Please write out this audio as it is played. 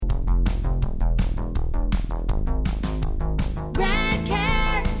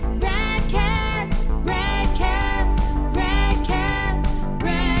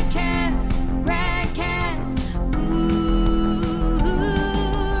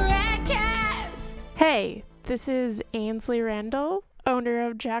This is Ainsley Randall, owner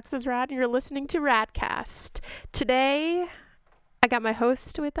of Jax's Rad, and you're listening to Radcast. Today, I got my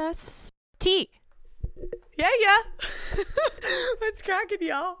host with us, T. Yeah. What's cracking,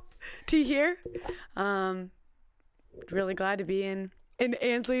 y'all? T here. Really glad to be in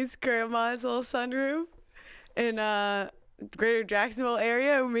Ainsley's grandma's little sunroom in greater Jacksonville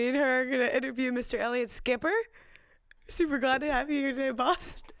area. Me and her are going to interview Mr. Elliot Skipper. Super glad to have you here today,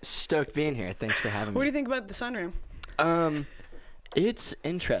 boss. Stoked being here. Thanks for having me. What do you think about the sunroom? It's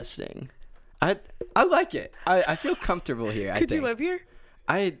interesting. I like it. I feel comfortable here. Could you live here?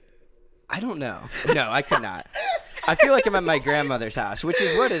 I don't know. No, I could not. I feel like I'm at my grandmother's house, which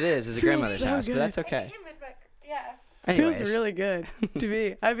is what it is a grandmother's so house, good. but that's okay. Yeah. Anyways. Feels really good to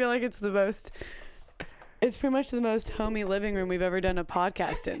me. I feel like it's pretty much the most homey living room we've ever done a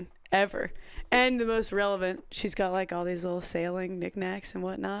podcast in, ever. And the most relevant. She's got like all these little sailing knickknacks and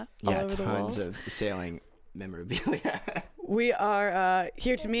whatnot all Yeah, over the walls. tons of sailing memorabilia. We are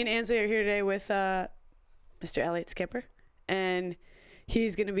me and Ainsley are here today with Mr. Elliot Skipper, and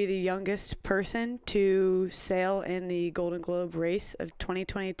he's going to be the youngest person to sail in the Golden Globe race of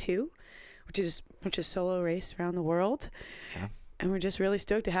 2022, which is a solo race around the world. Yeah. And we're just really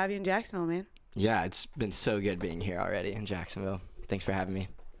stoked to have you in Jacksonville, man. Yeah, it's been so good being here already in Jacksonville. Thanks for having me.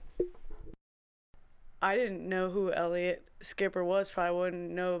 I didn't know who Elliot Skipper was. Probably wouldn't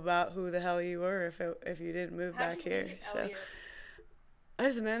know about who the hell you were if you didn't move back here. So I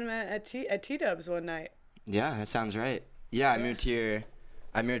just met him at T-Dubs one night. Yeah, that sounds right. Yeah, I moved here.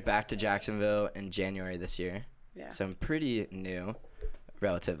 I moved back to Jacksonville in January this year. Yeah. So I'm pretty new,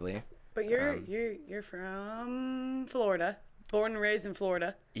 relatively. But you're from Florida, born and raised in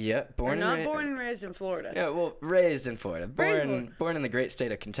Florida. Yeah, born and raised in Florida. Yeah, well, raised in Florida. Born in the great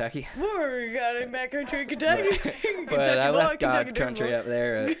state of Kentucky. We got in backcountry Kentucky. But I left God's Kentucky country up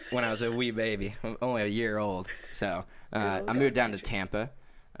there when I was a wee baby, only a year old. So I moved down to Tampa,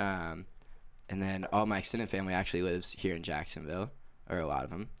 and then all my extended family actually lives here in Jacksonville, or a lot of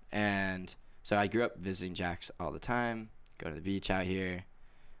them. And so I grew up visiting Jax all the time, go to the beach out here.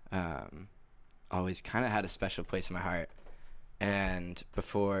 Always kind of had a special place in my heart. And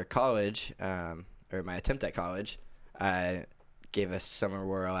before college, or my attempt at college, I gave a summer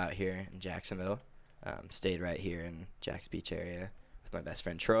whirl out here in Jacksonville. Stayed right here in Jax Beach area with my best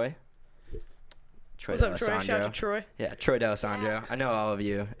friend Troy. What's up, Troy? Shout out to Troy. Yeah, Troy D'Alessandro. I know all of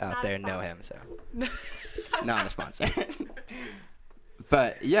you out there know him, so not a sponsor.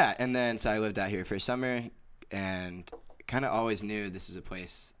 But yeah, and then so I lived out here for a summer, and kind of always knew this is a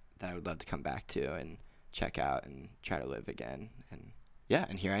place that I would love to come back to and check out and try to live again. And yeah,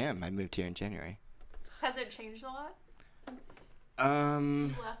 and here I am. I moved here in January. Has it changed a lot since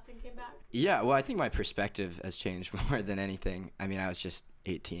You left and came back? Yeah, well, I think my perspective has changed more than anything. I mean, I was just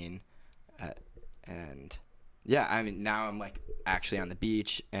 18, and yeah, I mean, now I'm like actually on the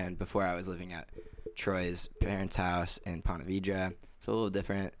beach, and before I was living at Troy's parents' house in Ponte Vedra. It's a little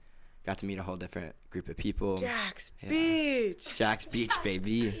different. Got to meet a whole different group of people. Jax Beach. Jax Beach,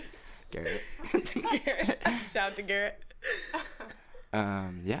 baby. Garrett. Shout out to Garrett.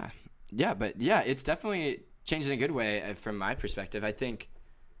 But it's definitely changed in a good way from my perspective. I think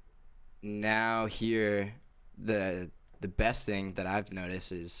now here, the best thing that I've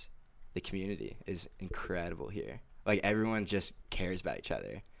noticed is the community is incredible here. Like, everyone just cares about each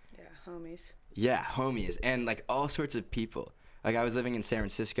other. Yeah, homies. Yeah, homies, and like all sorts of people. Like, I was living in San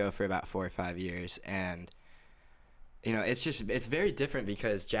Francisco for about 4 or 5 years, and you know, it's very different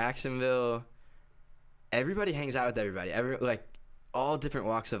because Jacksonville, everybody hangs out with everybody. Like, all different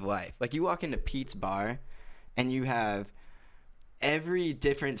walks of life. Like, you walk into Pete's Bar, and you have every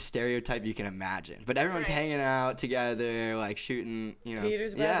different stereotype you can imagine. But everyone's hanging out together, like shooting, you know.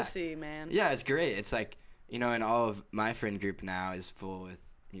 Peter's by the sea, man. Yeah, it's great. It's like, you know, and all of my friend group now is full with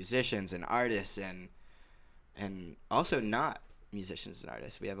musicians and artists and also not musicians and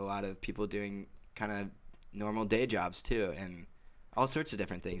artists. We have a lot of people doing kind of normal day jobs too, and all sorts of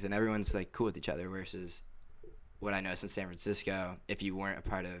different things, and everyone's like cool with each other, versus what I noticed in San Francisco, if you weren't a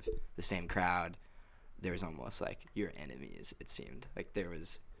part of the same crowd, there was almost like your enemies. It seemed like there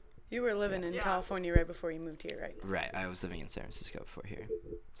was. You were living in California right before you moved here, right? Right, I was living in San Francisco before here,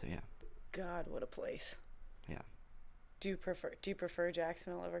 so yeah. God, what a place. Yeah. Do you prefer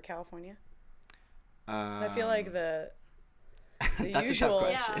Jacksonville over California? I feel like the that's usual,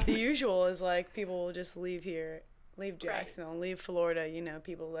 a tough question. The usual is like people will just leave Jacksonville, and leave Florida, you know,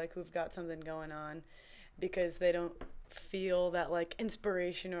 people like who've got something going on because they don't feel that like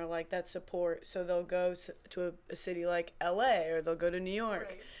inspiration or like that support, so they'll go to a city like LA, or they'll go to New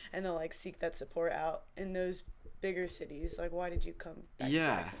York, and they'll like seek that support out in those bigger cities. Like, why did you come back to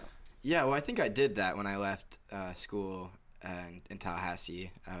Jacksonville? Yeah, well, I think I did that when I left school in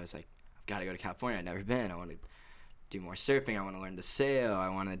Tallahassee. I was like, I've got to go to California. I've never been. I want to do more surfing. I want to learn to sail. I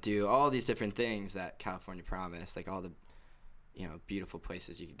want to do all these different things that California promised, like all the, beautiful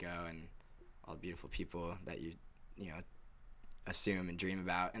places you could go and all the beautiful people that you assume and dream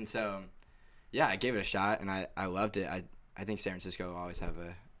about. And so, yeah, I gave it a shot, and I loved it. I think San Francisco will always have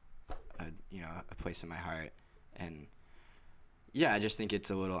a place in my heart. And yeah, I just think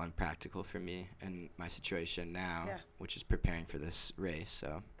it's a little unpractical for me in my situation now, which is preparing for this race.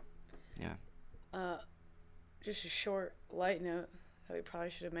 So, yeah. Just a short, light note that we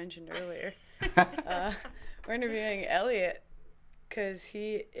probably should have mentioned earlier. We're interviewing Elliot because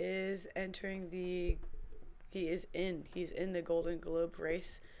he's in the Golden Globe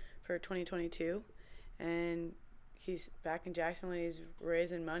race for 2022, and he's back in Jacksonville. And he's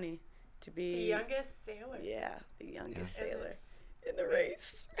raising money to be The youngest sailor. Yeah, the youngest sailor in the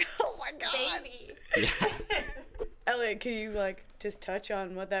race. Oh my God, baby. Yeah. Elliot, can you just touch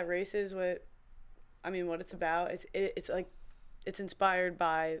on what that race is? What it's about? It's inspired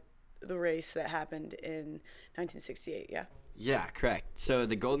by the race that happened in 1968. Yeah. Yeah, correct. So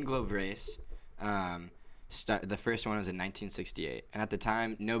the Golden Globe race, the first one was in 1968, and at the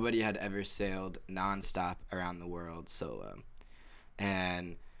time, nobody had ever sailed nonstop around the world solo.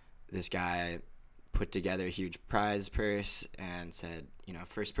 And this guy put together a huge prize purse and said,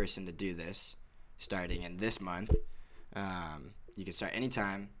 first person to do this, starting in this month, you can start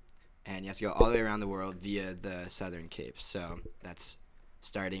anytime, and you have to go all the way around the world via the Southern Capes. So that's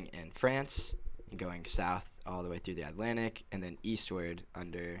starting in France and going south all the way through the Atlantic, and then eastward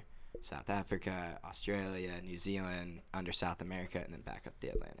under South Africa, Australia, New Zealand, under South America, and then back up the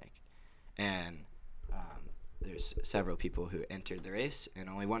Atlantic. And there's several people who entered the race, and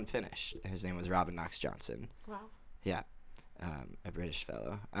only one finished. His name was Robin Knox Johnson. Wow. Yeah, a British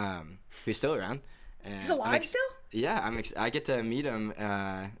fellow who's still around. And He's alive still? Yeah, I get to meet him.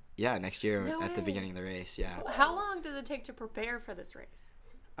 Next year No at the way. beginning of the race. Yeah. How long does it take to prepare for this race?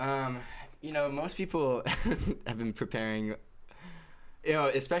 Most people have been preparing.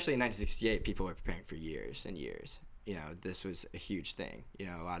 Especially in 1968, people were preparing for years and years. This was a huge thing.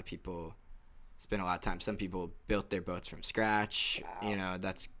 A lot of people spent a lot of time. Some people built their boats from scratch. Wow.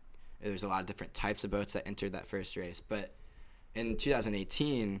 There's a lot of different types of boats that entered that first race. But in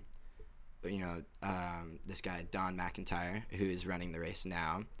 2018, this guy, Don McIntyre, who is running the race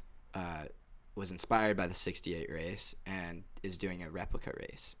now, was inspired by the 68 race and is doing a replica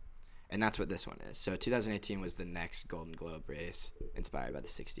race. And that's what this one is. So 2018 was the next Golden Globe race inspired by the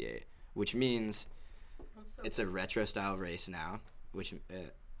 68, which means it's a retro style race now, which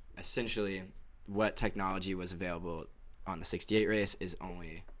essentially what technology was available on the 68 race is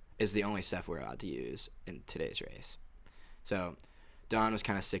the only stuff we're allowed to use in today's race. So Don was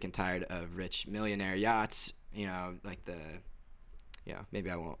kind of sick and tired of rich millionaire yachts, maybe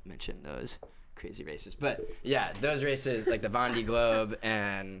I won't mention those crazy races, but yeah, those races like the Vendée Globe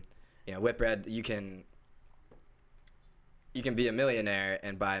and Whitbread, you can be a millionaire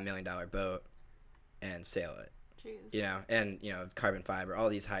and buy $1 million boat and sail it. Jeez. And carbon fiber, all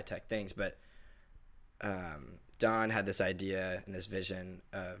these high tech things. But Don had this idea and this vision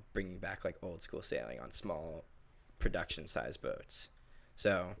of bringing back like old school sailing on small production size boats.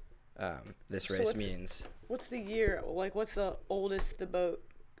 So this race means. What's the year? What's the oldest the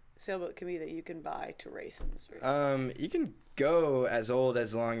sailboat can be that you can buy to race in this race? You can go as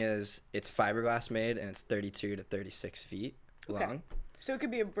long as it's fiberglass made and it's 32 to 36 feet long. So it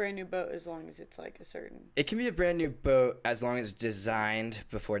could be a brand new boat as long as it's a certain. It can be a brand new boat as long as designed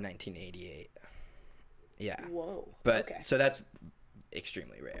before 1988. Yeah. Whoa. But so that's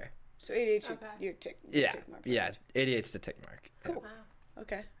extremely rare. So 88's your tick. Tick mark. 88's the tick mark. Cool. Wow.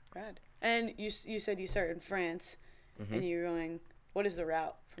 Okay. Rad. And you said you started in France, and you're going. What is the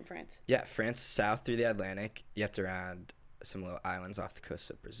route from France? Yeah, France south through the Atlantic. You have to round some little islands off the coast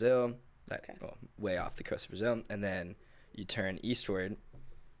of Brazil. Way off the coast of Brazil, and then you turn eastward,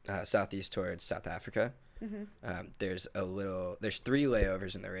 southeast towards South Africa. There's 3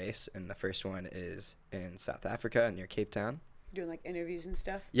 layovers in the race, and the first one is in South Africa near Cape Town. You're doing interviews and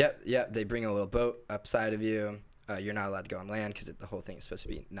stuff? Yep. They bring a little boat upside of you. You're not allowed to go on land because the whole thing is supposed to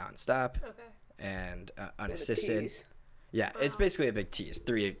be nonstop and unassisted. Yeah, It's basically a big tease,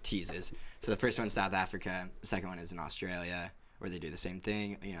 3 teases. So the first one's South Africa. The second one is in Australia, where they do the same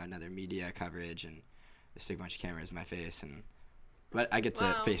thing, another media coverage, and they stick a bunch of cameras in my face. But I get to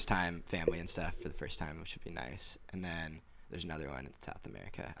FaceTime family and stuff for the first time, which would be nice. And then there's another one in South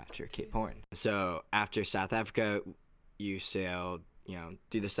America after Cape Horn. So after South Africa, you sail,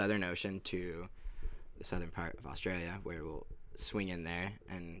 through the Southern Ocean to the southern part of Australia, where we'll swing in there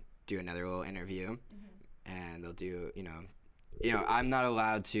and do another little interview, and they'll do I'm not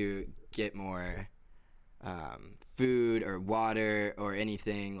allowed to get more food or water or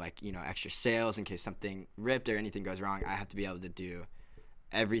anything like extra sails in case something ripped or anything goes wrong. I have to be able to do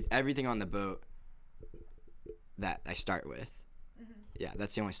everything on the boat that I start with. Yeah,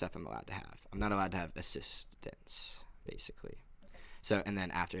 that's the only stuff I'm allowed to have. I'm not allowed to have assistance, basically. So, and then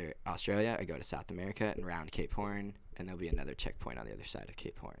after Australia, I go to South America and round Cape Horn, and there'll be another checkpoint on the other side of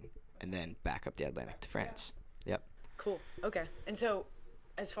Cape Horn, and then back up the Atlantic to France. Yep. Cool. Okay. And so,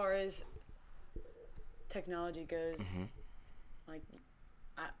 as far as technology goes, like,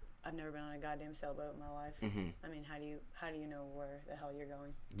 I've never been on a goddamn sailboat in my life. I mean, how do you know where the hell you're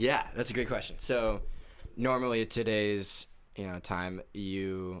going? Yeah, that's a great question. So, normally today's time,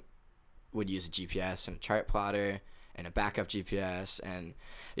 you would use a GPS and a chart plotter and a backup GPS, and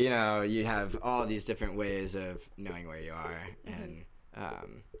you have all these different ways of knowing where you are. And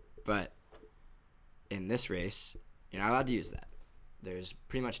but in this race, you're not allowed to use that. There's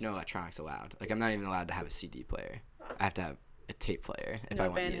pretty much no electronics allowed. Like, I'm not even allowed to have a CD player. I have to have a tape player if I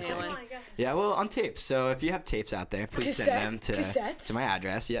want music. Oh my God. Yeah, well, on tapes. So if you have tapes out there, please send them to my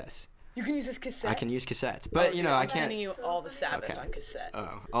address. Yes. You can use this cassette? I can use cassettes, but I I'm can't. sending you all the Sabbath on cassette.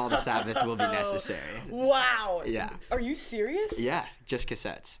 Oh, all the Sabbath will be necessary. Wow. Yeah. Are you serious? Yeah, just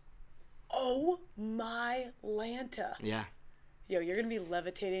cassettes. Oh my Lanta. Yeah. Yo, you're gonna be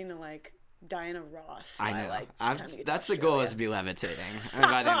levitating to like Diana Ross. I know. By, like, the time you get to That's the goal, Australia. is to be levitating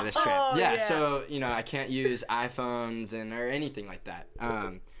by the end of this trip. Oh, yeah, yeah. so I can't use iPhones or anything like that.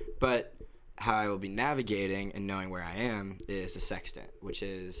 But how I will be navigating and knowing where I am is a sextant, which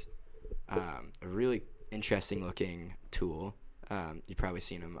is a really interesting looking tool. You've probably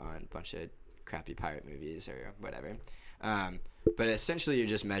seen them on a bunch of crappy pirate movies or whatever. But essentially, you're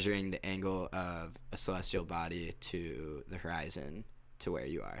just measuring the angle of a celestial body to the horizon to where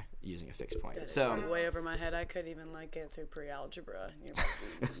you are using a fixed point. That is So way over my head. I couldn't even like get through pre-algebra. You're about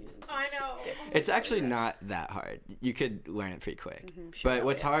to be using some I know. stick. it's actually not that hard. You could learn it pretty quick. Sure, But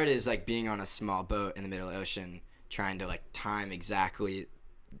what's yeah. hard is like being on a small boat in the middle ocean, trying to like time exactly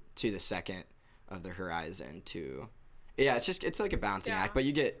to the second of the horizon to. Yeah, it's like a balancing Yeah. act, but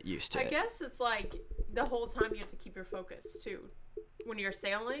you get used to I it. guess it's like the whole time you have to keep your focus too. When you're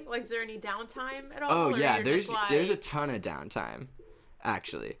sailing, like, is there any downtime at all? Oh or yeah, you're there's just, like, there's a ton of downtime,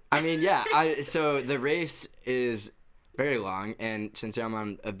 actually. I mean, yeah, so the race is very long, and since I'm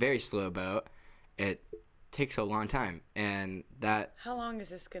on a very slow boat, it takes a long time, and that How long is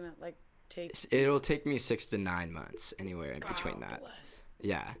this gonna like take? it'll take me 6 to 9 months anywhere in between that. Bless.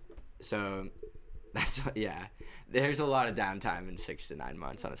 Yeah, so that's There's a lot of downtime in 6 to 9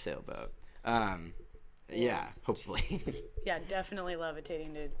 months on a sailboat. Yeah, hopefully. Yeah, definitely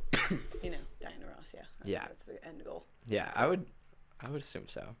levitating to, Diana Ross. Yeah. That's the end goal. Yeah, I would assume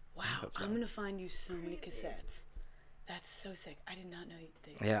so. Wow, hope so. I'm gonna find you so many cassettes. That's so sick. I did not know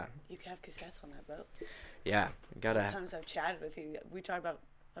Yeah. you could have cassettes on that boat. Yeah, gotta. Sometimes I've chatted with you. We talk about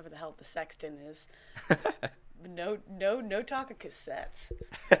whatever the hell the sextant is. No talk of cassettes.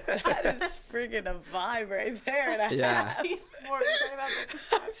 That is freaking a vibe right there. And Yeah. He's more excited about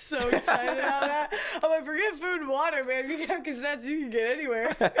the I'm so excited about that. I'm like, forget food and water, man. If you can have cassettes, you can get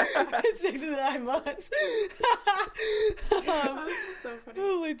anywhere. 6 to 9 months. That's so funny.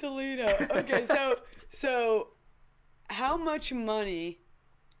 Holy Toledo. Okay, so how much money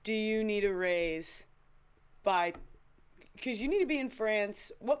do you need to raise by? Because you need to be in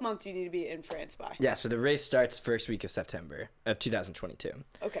France. What month do you need to be in France by? Yeah, so the race starts first week of September of 2022.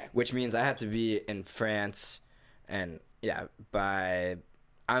 Okay. Which means I have to be in France, and my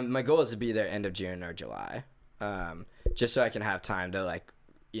goal is to be there end of June or July, just so I can have time to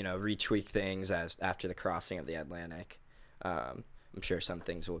retweak things after the crossing of the Atlantic. I'm sure some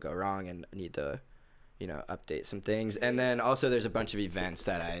things will go wrong and need to update some things, and then also there's a bunch of events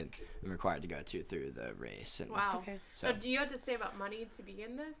that I am required to go to through the race. And Wow. Okay. So do you have to save up money to be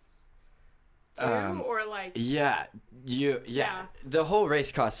in this? Too? Um, or like Yeah, Yeah. the whole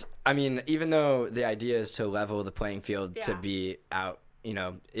race costs. I mean, even though the idea is to level the playing field to Yeah. be out,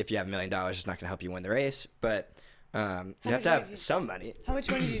 if you have $1 million, it's not going to help you win the race, but you have much to money have did you- some money. How much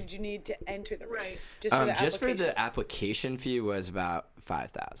money did you need to enter the race? Right. Just for the Just for application? the application fee was about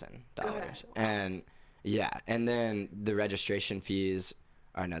 $5,000, Okay. and and then the registration fees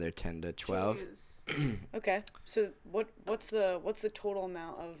are another 10 to 12. Jeez. Okay. So what's the total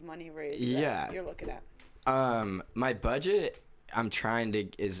amount of money raised Yeah. that you're looking at? My budget, I'm trying to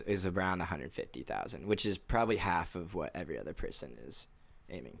is around 150,000, which is probably half of what every other person is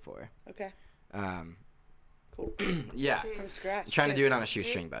aiming for. Okay. Cool. Yeah, From scratch. trying to too. do it on a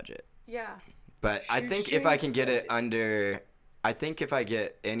shoestring budget, Yeah. but I think if I can get it budget. under I think if I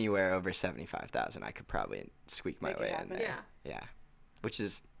get anywhere over 75,000, I could probably squeak my Make it way in happen. there. Yeah, which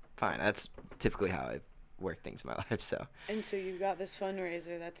is fine. That's typically how I've worked things in my life. So And so you've got this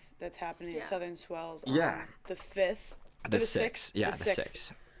fundraiser that's happening at Yeah. Southern Swells Yeah. on the 5th. the The 6th. 6th? Yeah, The the 6th.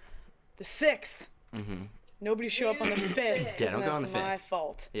 6th. The 6th. Mm-hmm. Nobody show up on the 5th. Yeah, don't because go on the that's my 5th.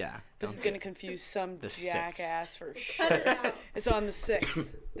 fault. Yeah. This don't is do going to it. confuse some The 6th. jackass for Cut sure. it out. It's on the 6th.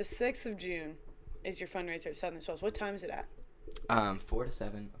 The 6th of June is your fundraiser at Southern Swells. What time is it at? 4 to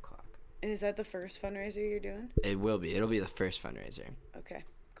 7 o'clock. And is that the first fundraiser you're doing? It will be. It'll be the first fundraiser. Okay,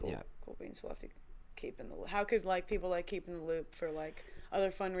 cool. Yeah. Cool beans. We'll have to keep in the loop. How could like people like keep in the loop for like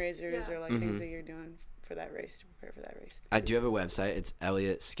other fundraisers Yeah. or like Mhm. things that you're doing for that race to prepare for that race? I do have a website. It's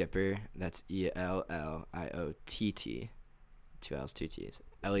Elliott Skipper. That's ELLIOTT. 2 L's, 2 T's.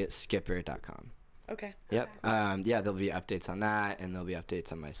 ElliotSkipper.com. Okay. Yep. Yeah, there'll be updates on that, and there'll be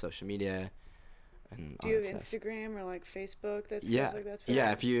updates on my social media, and Do all you that have stuff. Instagram or like Facebook? That's Yeah. stuff like that's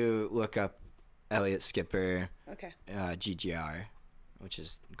Yeah. If you look up Elliott Skipper, Okay. GGR, which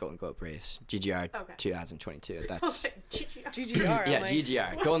is Golden Globe Race, GGR Okay. 2022. That's GGR. yeah, I'm like,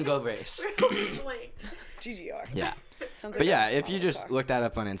 GGR, Golden Globe Race. GGR. Yeah. Sounds like But yeah, a if you model just car. look that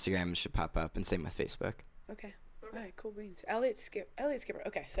up on Instagram, it should pop up, and same with Facebook. Okay. All right. Cool beans. Elliott Skipper.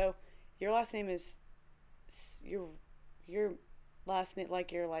 Okay. So your last name is your last name,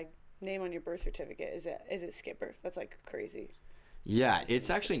 like your like name on your birth certificate. Is it Skipper? That's like crazy. Yeah, it's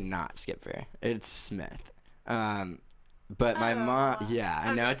actually not Skipper. It's Smith. But my mom, yeah,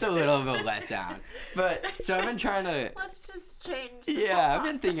 I know it's a little of a letdown. But so I've been trying to, Let's just change. this yeah, whole I've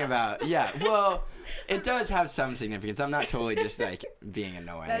been thinking about, yeah. Well, it does have some significance. I'm not totally just like being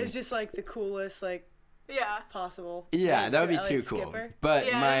annoying. That is just like the coolest like Yeah. possible. Yeah, name that would to be too Elliott cool. Skipper. But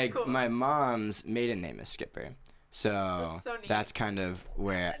Yeah, my it's cool. my mom's maiden name is Skipper, so That's so neat. that's kind of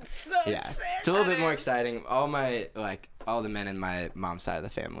where. So Yeah, sick. it's a little bit more is. exciting. All the men in my mom's side of the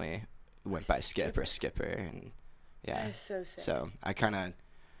family went by Skip or Skipper, and yeah. That is so sick. So I kind of,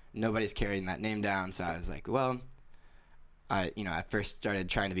 nobody's carrying that name down. So I was like, well, I first started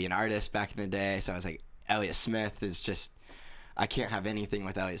trying to be an artist back in the day. So I was like, Elliott Smith is just, I can't have anything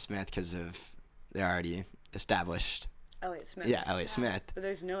with Elliott Smith because they're already established. Elliott Smith. Yeah, Elliott Smith. But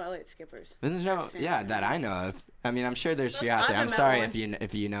there's no Elliott Skippers. But there's no, Understand. yeah, that I know of. I mean, I'm sure there's a few That's- out there. I I'm haven't met sorry one.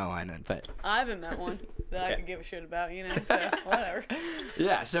 if you know one, but I haven't met one that I Okay. could give a shit about, you know. So whatever.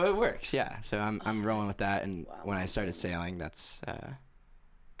 yeah, so it works. Yeah, so I'm rolling with that. And Wow. when I started sailing, that's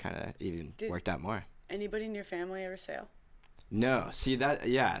kind of even Did- worked out more. Anybody in your family ever sail? No, see that?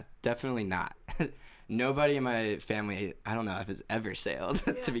 Yeah, definitely not. Nobody in my family, I don't know if has ever sailed,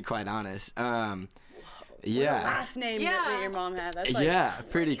 to Yeah. be quite honest. What a Yeah, last name Yeah. that your mom had. That's like yeah,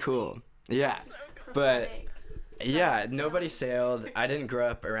 pretty cool. Yeah, but Prophetic. yeah, nobody sailed. I didn't grow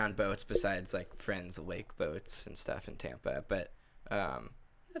up around boats besides like friends' lake boats and stuff in Tampa. But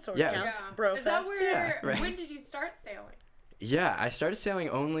That's what Yeah, counts. it's- Bro Is that fest. where? Yeah, right. When did you start sailing? yeah, I started sailing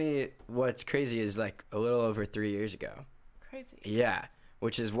only. What's crazy is like a little over 3 years ago. Crazy. Yeah,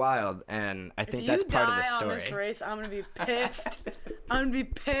 which is wild, and I think If that's you part of die the on story. this race, I'm gonna be pissed. I'm gonna be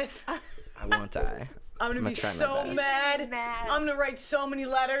pissed. I won't die. I'm gonna I'm be gonna try my so best. mad. Mad. I'm gonna write so many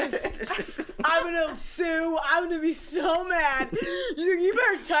letters. I'm gonna sue. I'm gonna be so mad. You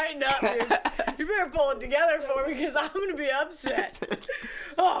better tighten up, dude. You better pull it together for me because I'm gonna be upset.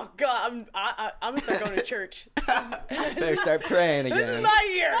 Oh God, I'm gonna start going to church. Better start praying This again. is my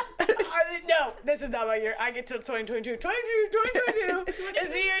year. No, this is not my year. I get to 2022. 2022 is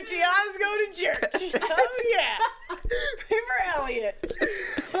the year Tiana's going to church. Oh yeah. Pray for Elliott.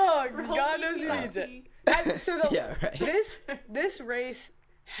 Oh, God knows he needs it. So Yeah, right. this race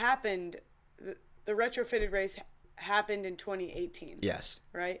happened. The retrofitted race happened in 2018. Yes,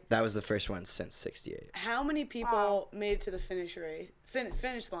 Right. that was the first one since '68. How many people made it to the finish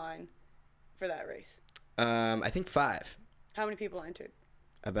line for that race? I think 5. How many people entered?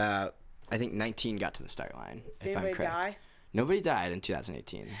 About I think 19 got to the start line. Did If I'm anybody correct. die? Nobody died in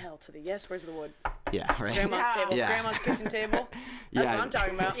 2018. Hell to the yes. Where's the wood? Yeah, right. Grandma's Yeah. table. Yeah. Grandma's kitchen table. That's Yeah. what I'm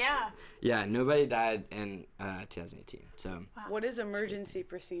talking about. Yeah. Yeah, nobody died in 2018. So. What is emergency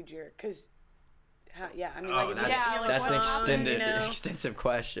procedure? Because, yeah, I mean, Oh, like, that's Yeah, like that's an what- extended you know, extensive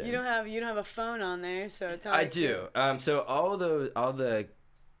question. you don't have a phone on there, so it's I do. So all the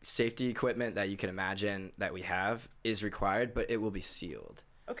safety equipment that you can imagine that we have is required, but it will be sealed.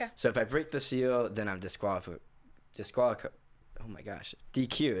 Okay. So if I break the seal, then I'm disqualified. Oh my gosh,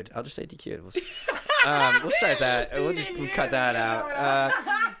 DQ'd. I'll just say DQ'd. We'll start that. We'll cut that out.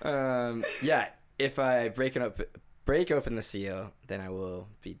 Yeah, if I break open the seal, then I will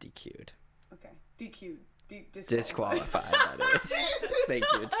be DQ'd. Okay. DQ. Disqualified. That is. Thank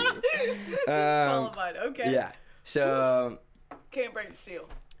you. Too. Disqualified. Okay. Yeah. So Can't break the seal.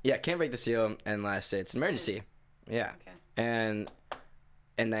 Yeah, can't break the seal unless it's an emergency. Yeah. Okay. And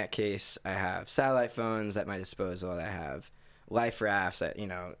in that case, I have satellite phones at my disposal. I have life rafts,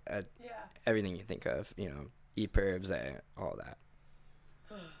 everything you think of, EPIRBs, all that.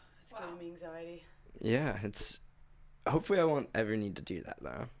 It's giving me anxiety. Yeah, hopefully I won't ever need to do that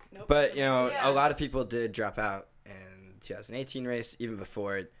though. Nope. But, a lot of people did drop out in 2018 race. Even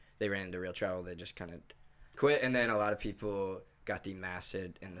before they ran into real trouble, they just kind of quit. And then a lot of people got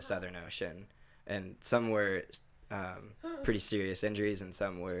demasted in the Southern Ocean. And some were pretty serious injuries and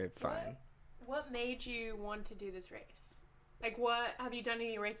some were fine. What made you want to do this race? Like, what have you done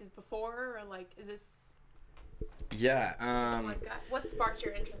any races before, or like, is this? Yeah. What sparked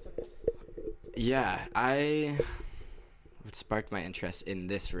your interest in this? Yeah, what sparked my interest in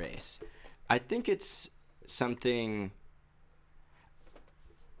this race? I think it's something.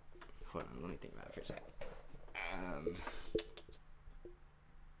 Hold on, let me think about it for a second.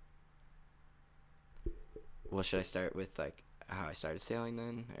 Well, should I start with like how I started sailing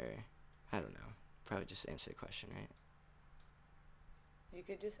then, or I don't know? Probably just answer the question, right? You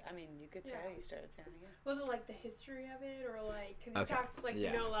could say how you started sailing. Yeah. Was it like the history of it, or like, because you Okay. talked like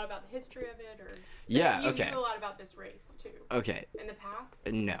you know a lot about the history of it, or Yeah, you okay. knew a lot about this race too. Okay. In the past.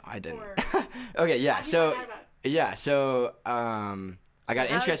 No, I didn't. Or- Okay, yeah. How'd you So find out about it? yeah, so I got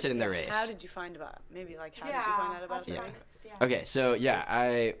interested in the race. How did you find about? Maybe like how did you find out about how'd you the find race? it? Yeah. Okay, so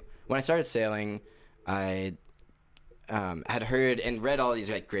yeah, when I started sailing, I had heard and read all these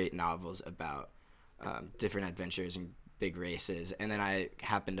like great novels about different adventures and big races, and then I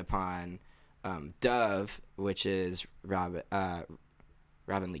happened upon Dove, which is Robin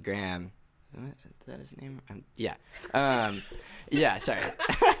Lee Graham. Is that his name? Yeah. Yeah. Sorry.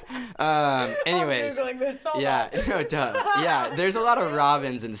 Anyways. I'm Googling this. Hold Yeah. on. No, Dove. Yeah. There's a lot of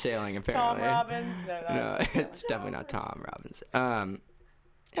Robins in sailing apparently. Tom Robbins. No, it's definitely not Tom Robbins. Yeah,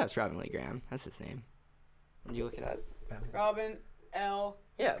 it's Robin Lee Graham. That's his name. Did you look it up? Robin L.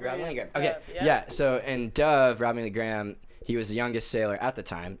 Yeah, Graham. Robin Lee Graham. Dove, Okay, yeah. yeah. So in Dove, Robin Lee Graham, he was the youngest sailor at the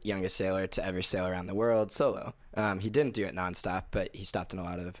time, youngest sailor to ever sail around the world solo. He didn't do it nonstop, but he stopped in a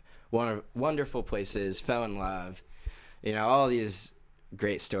lot of wonderful places, fell in love. All these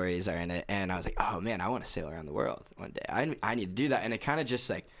great stories are in it, and I was like, oh man, I want to sail around the world one day. I need to do that, and it kind of just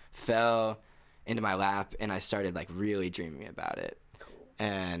like fell into my lap, and I started like really dreaming about it. Cool.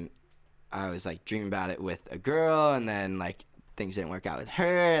 And I was like dreaming about it with a girl, and then like things didn't work out with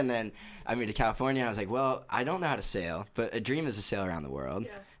her, and then I moved to California. And I was like, well, I don't know how to sail, but a dream is to sail around the world.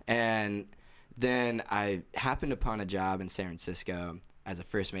 Yeah. And then I happened upon a job in San Francisco as a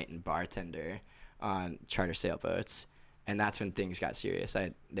first mate and bartender on charter sailboats, and that's when things got serious.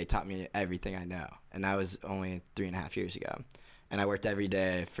 They taught me everything I know, and that was only 3.5 years ago. And I worked every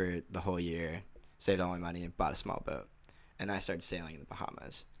day for the whole year, saved all my money, and bought a small boat. And then I started sailing in the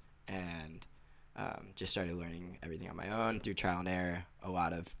Bahamas, and just started learning everything on my own through trial and error, a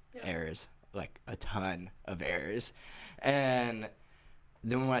lot of errors, like a ton of errors. And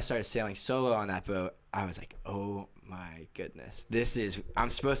then when I started sailing solo on that boat, I was like, oh my goodness, I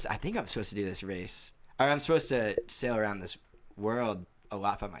think I'm supposed to do this race, or I'm supposed to sail around this world a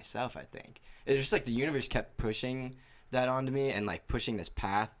lot by myself, I think. It was just like the universe kept pushing that onto me and like pushing this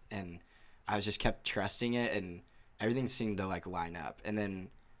path, and I was just kept trusting it, and everything seemed to like line up. And then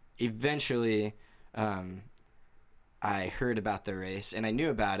eventually I heard about the race, and I knew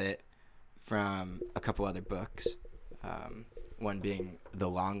about it from a couple other books, one being The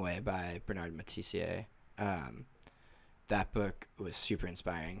Long Way by Bernard Matessier. That book was super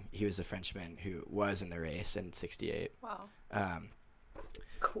inspiring. He was a Frenchman who was in the race in 1968. Wow.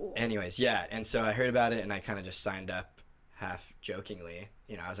 Cool. Anyways, yeah, and so I heard about it, and I kind of just signed up half jokingly.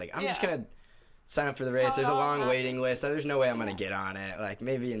 I was like, I'm just going to sign up for the race. There's a long waiting list. There's no way I'm going to get on it. Like,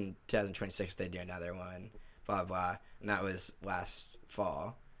 maybe in 2026 they do another one, blah, blah. And that was last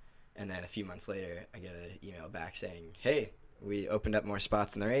fall. And then a few months later, I get an email back saying, hey, we opened up more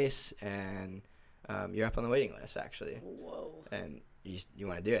spots in the race, and you're up on the waiting list, actually. Whoa. And you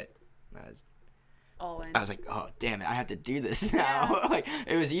want to do it. And All in. I was like, oh, damn it, I have to do this now. Like,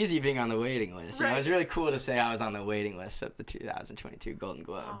 it was easy being on the waiting list. It was really cool to say I was on the waiting list of the 2022 Golden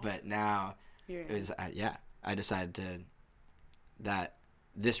Globe. Wow. But now it was, I decided that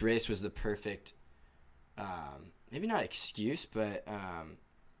this race was the perfect, maybe not excuse, but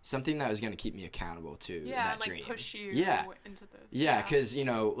something that was going to keep me accountable to that like dream. Push you into this. Yeah, because,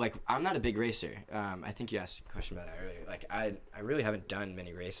 like, I'm not a big racer. I think you asked a question about that earlier. Like, I really haven't done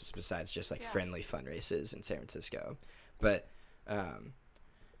many races besides just, like, friendly, fun races in San Francisco. But,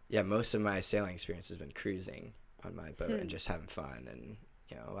 most of my sailing experience has been cruising on my boat and just having fun and,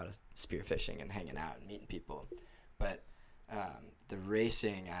 a lot of spearfishing and hanging out and meeting people. But the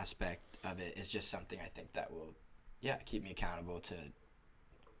racing aspect of it is just something I think that will, keep me accountable to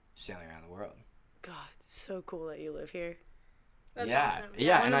sailing around the world. God, so cool that you live here. That's yeah, awesome.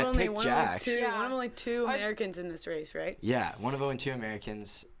 yeah, One and of I only- picked one of only Jax. two- Yeah. One of only two Americans in this race, right? Yeah, one of only 2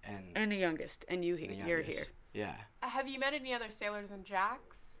 Americans, and And the youngest, and you here. the You're here. youngest. Yeah. Have you met any other sailors in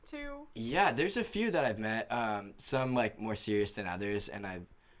Jax too? Yeah, there's a few that I've met, some like more serious than others, and I've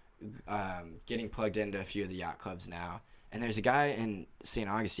getting plugged into a few of the yacht clubs now. And there's a guy in St.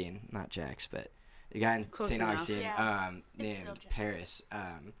 Augustine, not Jax, but a guy in Close St. enough. Augustine Yeah. It's still named Jax. Paris.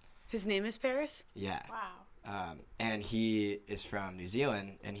 His name is Paris? Yeah. Wow. And he is from New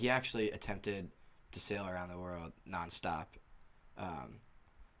Zealand, and he actually attempted to sail around the world nonstop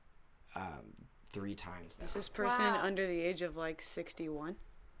 3 times now. Is this person Wow. under the age of like 61?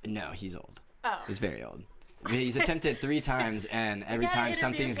 No, he's old. Oh. He's very old. He's attempted 3 times, and every gotta time interview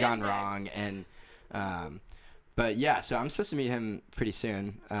something's him gone next. wrong. And but yeah, so I'm supposed to meet him pretty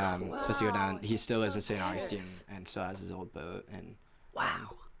soon. Supposed to go down. Wow, He he's still lives so in St. close. Augustine and still has his old boat. And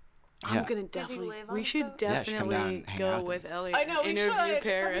Wow. yeah. I'm gonna Does he definitely. live on We the should boat? Yeah, you should come down definitely and hang go out with with Elliot. I know, we interview should. That'd be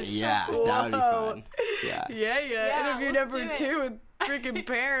Paris. so yeah, cool. that would be Whoa. fun. Yeah. Yeah. Interview let's number do it. 2 with freaking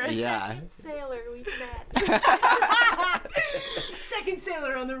Paris. Yeah. Second sailor we've met. Second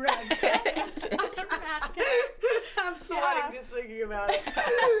sailor on the red. That's a Radcast. I'm sweating Yeah. just thinking about it.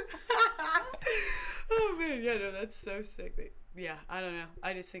 Oh man, yeah, no, that's so sick. Yeah, I don't know.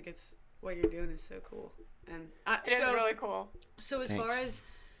 I just think it's what you're doing is so cool. And It is really cool. So as Thanks. far as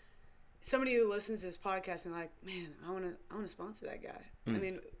somebody who listens to this podcast and like, man, I wanna sponsor that guy. I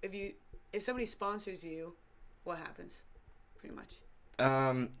mean, if somebody sponsors you, what happens? Pretty much.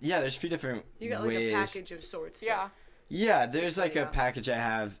 Yeah, there's a few different You got like ways. a package of sorts. Yeah. Yeah, there's like a Yeah. package I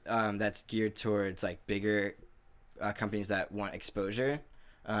have that's geared towards like bigger companies that want exposure.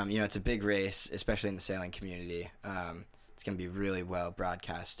 It's a big race, especially in the sailing community. It's going to be really well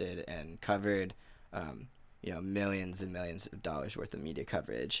broadcasted and covered. Millions and millions of dollars worth of media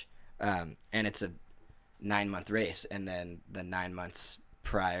coverage. And it's a 9-month race, and then the 9 months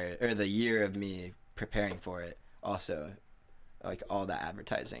prior, or the year of me preparing for it, also like all that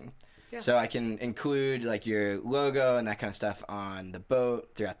advertising. Yeah. So I can include like your logo and that kind of stuff on the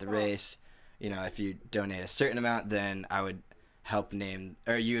boat throughout the race. If you donate a certain amount, then I would help name,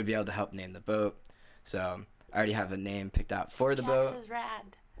 or you would be able to help name the boat. So I already have a name picked out for the boat. Jax is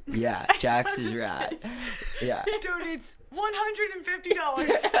rad. Yeah, Jax is rad. Yeah. Donates $150.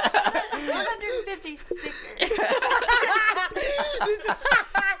 150 stickers.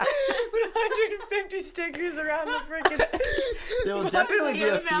 150 stickers around the freaking. There will definitely be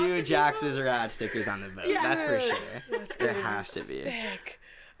a Give 'em out few to Jax's rad stickers on the boat. That's for sure. That's There gonna has to be. Sick.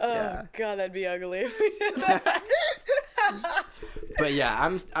 Oh Yeah. god, that'd be ugly if we did that. But yeah,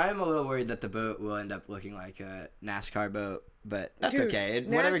 I'm a little worried that the boat will end up looking like a NASCAR boat, but that's Dude, okay.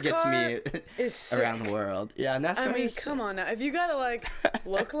 Whatever gets me is around sick. the world. Yeah, NASCAR. I mean, is sick. come on now. If you gotta like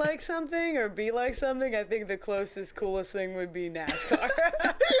look like something or be like something, I think the closest, coolest thing would be NASCAR.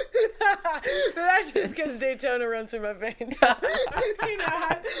 But that's just because Daytona runs through my veins.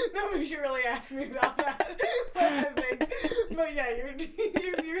 Nobody should really ask me about that. But yeah,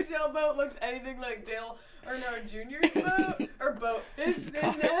 your sailboat looks anything like Dale Earnhardt Jr.'s boat. His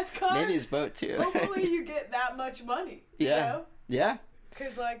NASCAR. Maybe his boat too. Hopefully you get that much money. Yeah. You know? Yeah.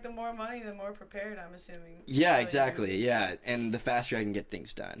 Because, like, the more money, the more prepared, I'm assuming. Yeah, Really, exactly. really. Yeah, and the faster I can get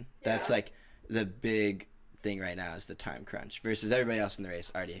things done. That's Yeah. like the big thing right now is the time crunch versus everybody else in the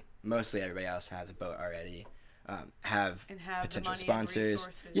race already. Mostly everybody else has a boat already. Have And have the potential money and sponsors.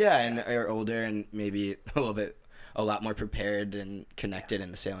 resources. Yeah, and are older and maybe a lot more prepared and connected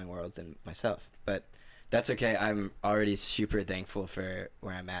in the sailing world than myself. But that's okay. I'm already super thankful for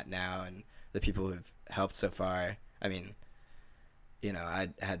where I'm at now and the people who've helped so far. I mean, I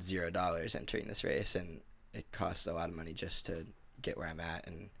had $0 entering this race, and it costs a lot of money just to get where I'm at.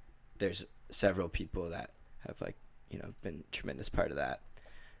 And there's several people that have been a tremendous part of that.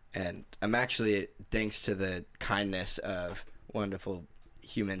 And I'm actually, thanks to the kindness of wonderful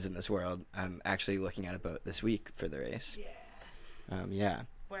humans in this world, I'm actually looking at a boat this week for the race. Yes. Yeah.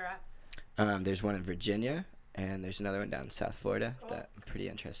 Where at? There's one in Virginia, and there's another one down in South Florida that I'm pretty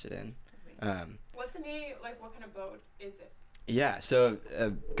interested in. What's the name? Like, what kind of boat is it? Yeah, so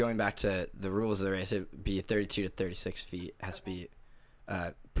going back to the rules of the race, it would be 32 to 36 feet. It has to be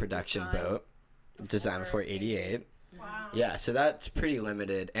a production Designed boat, designed before 88. Wow. Yeah, so that's pretty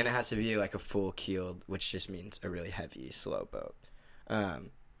limited, and it has to be like a full keeled, which just means a really heavy, slow boat.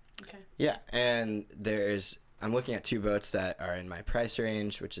 Okay. Yeah, and I'm looking at 2 boats that are in my price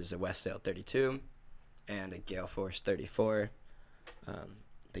range, which is a Westsail 32 and a Gale Force 34.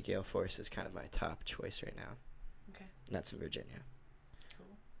 The Gale Force is kind of my top choice right now. Okay. and that's in Virginia.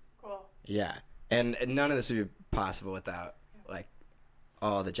 Cool. Yeah, and none of this would be possible without like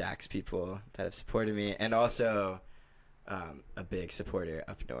all the Jax people that have supported me, and also a big supporter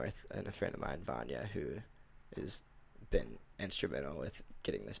up north, and a friend of mine, Vanya, who has been instrumental with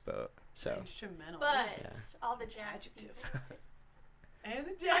getting this boat. So Instrumental. But Yeah. all the Jax Adjective. people. And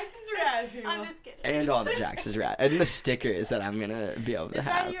the Jax is rad, people. I'm just kidding. and all the Jax is rad, and the stickers that I'm gonna be able to Is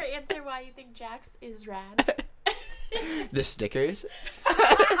have. that your answer why you think Jax is rad? The stickers.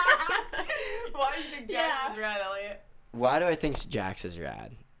 Why do you think Jax Yeah. is rad, Elliot? Why do I think Jax is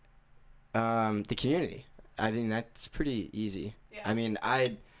rad? The community. I mean, that's pretty easy. Yeah. I mean,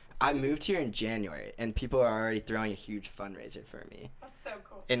 I moved here in January, and people are already throwing a huge fundraiser for me. That's so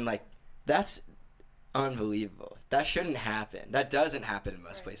cool. And, like, that's unbelievable. That shouldn't happen. That doesn't happen in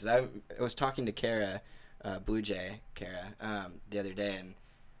most Right. places. I was talking to Kara, Blue Jay Kara, the other day, and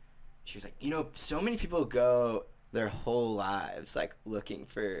she was like, you know, so many people go their whole lives, like, looking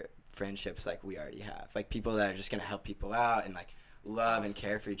for friendships like we already have. Like, people that are just going to help people out and, like, love and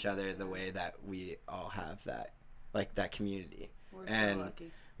care for each other the way that we all have that, like, that community. We're And so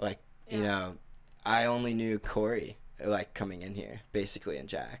lucky. Like, you Yeah. know, I only knew Corey, like, coming in here, basically, in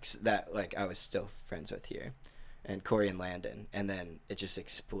Jax, that, like, I was still friends with here. And Corey and Landon. And then it just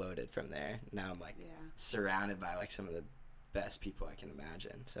exploded from there. Now I'm, like, Yeah. surrounded by, like, some of the best people I can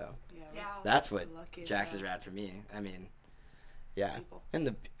imagine. So Yeah. Yeah. that's what We're lucky as Jax hell. is rad for me. I mean, yeah. People.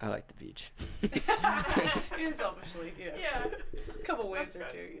 And I like the beach. Even selfishly, you know. Yeah. A couple waves or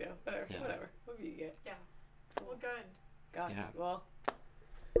That's two, good. you know. Whatever. Yeah. Whatever. Whatever you get. Yeah. Well, good. God. Yeah. Well,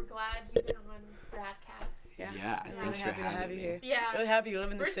 We're glad you've been on Radcast. yeah. Yeah, I'm thanks really for happy to have having you me. here. Yeah. Really happy you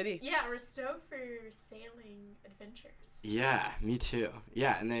live in the We're city. Yeah, we're stoked for your sailing adventures. Yeah, me too.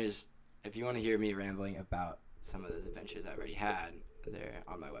 Yeah, and if you want to hear me rambling about some of those adventures I've already had, they're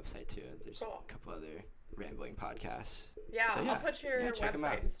on my website too. There's Cool. a couple other rambling podcasts. Yeah, So, yeah. I'll put your Yeah, check 'em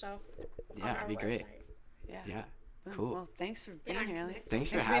out. website and stuff. Yeah, on our it'd be great. website. Yeah. Yeah, Boom. cool. Well, thanks for being Yeah. here, Elliot. Thanks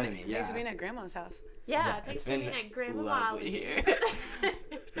for being having me. Thanks for Yeah. being at Grandma's house. Yeah, Yeah, thanks it's for being been at Grandma lovely Molly's. here.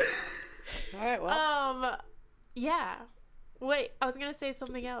 All right. Well. Yeah. Wait, I was gonna say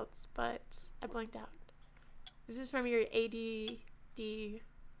something else, but I blanked out. This is from your ADD.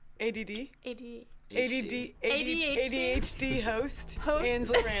 ADD. ADD. ADHD host, Host.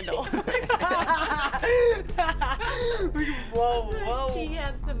 Ainsley Randall. Whoa, That's why whoa. T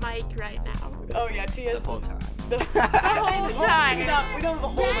has the mic right now. Oh yeah, T The is whole time. the whole time. We don't have a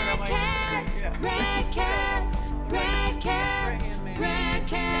holder on my Radcast, Radcast,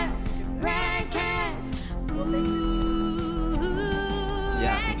 Radcast, Radcast, ooh,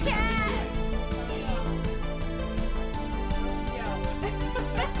 Yeah, thanks for having me.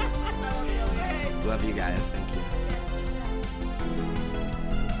 Radcast. Love you guys.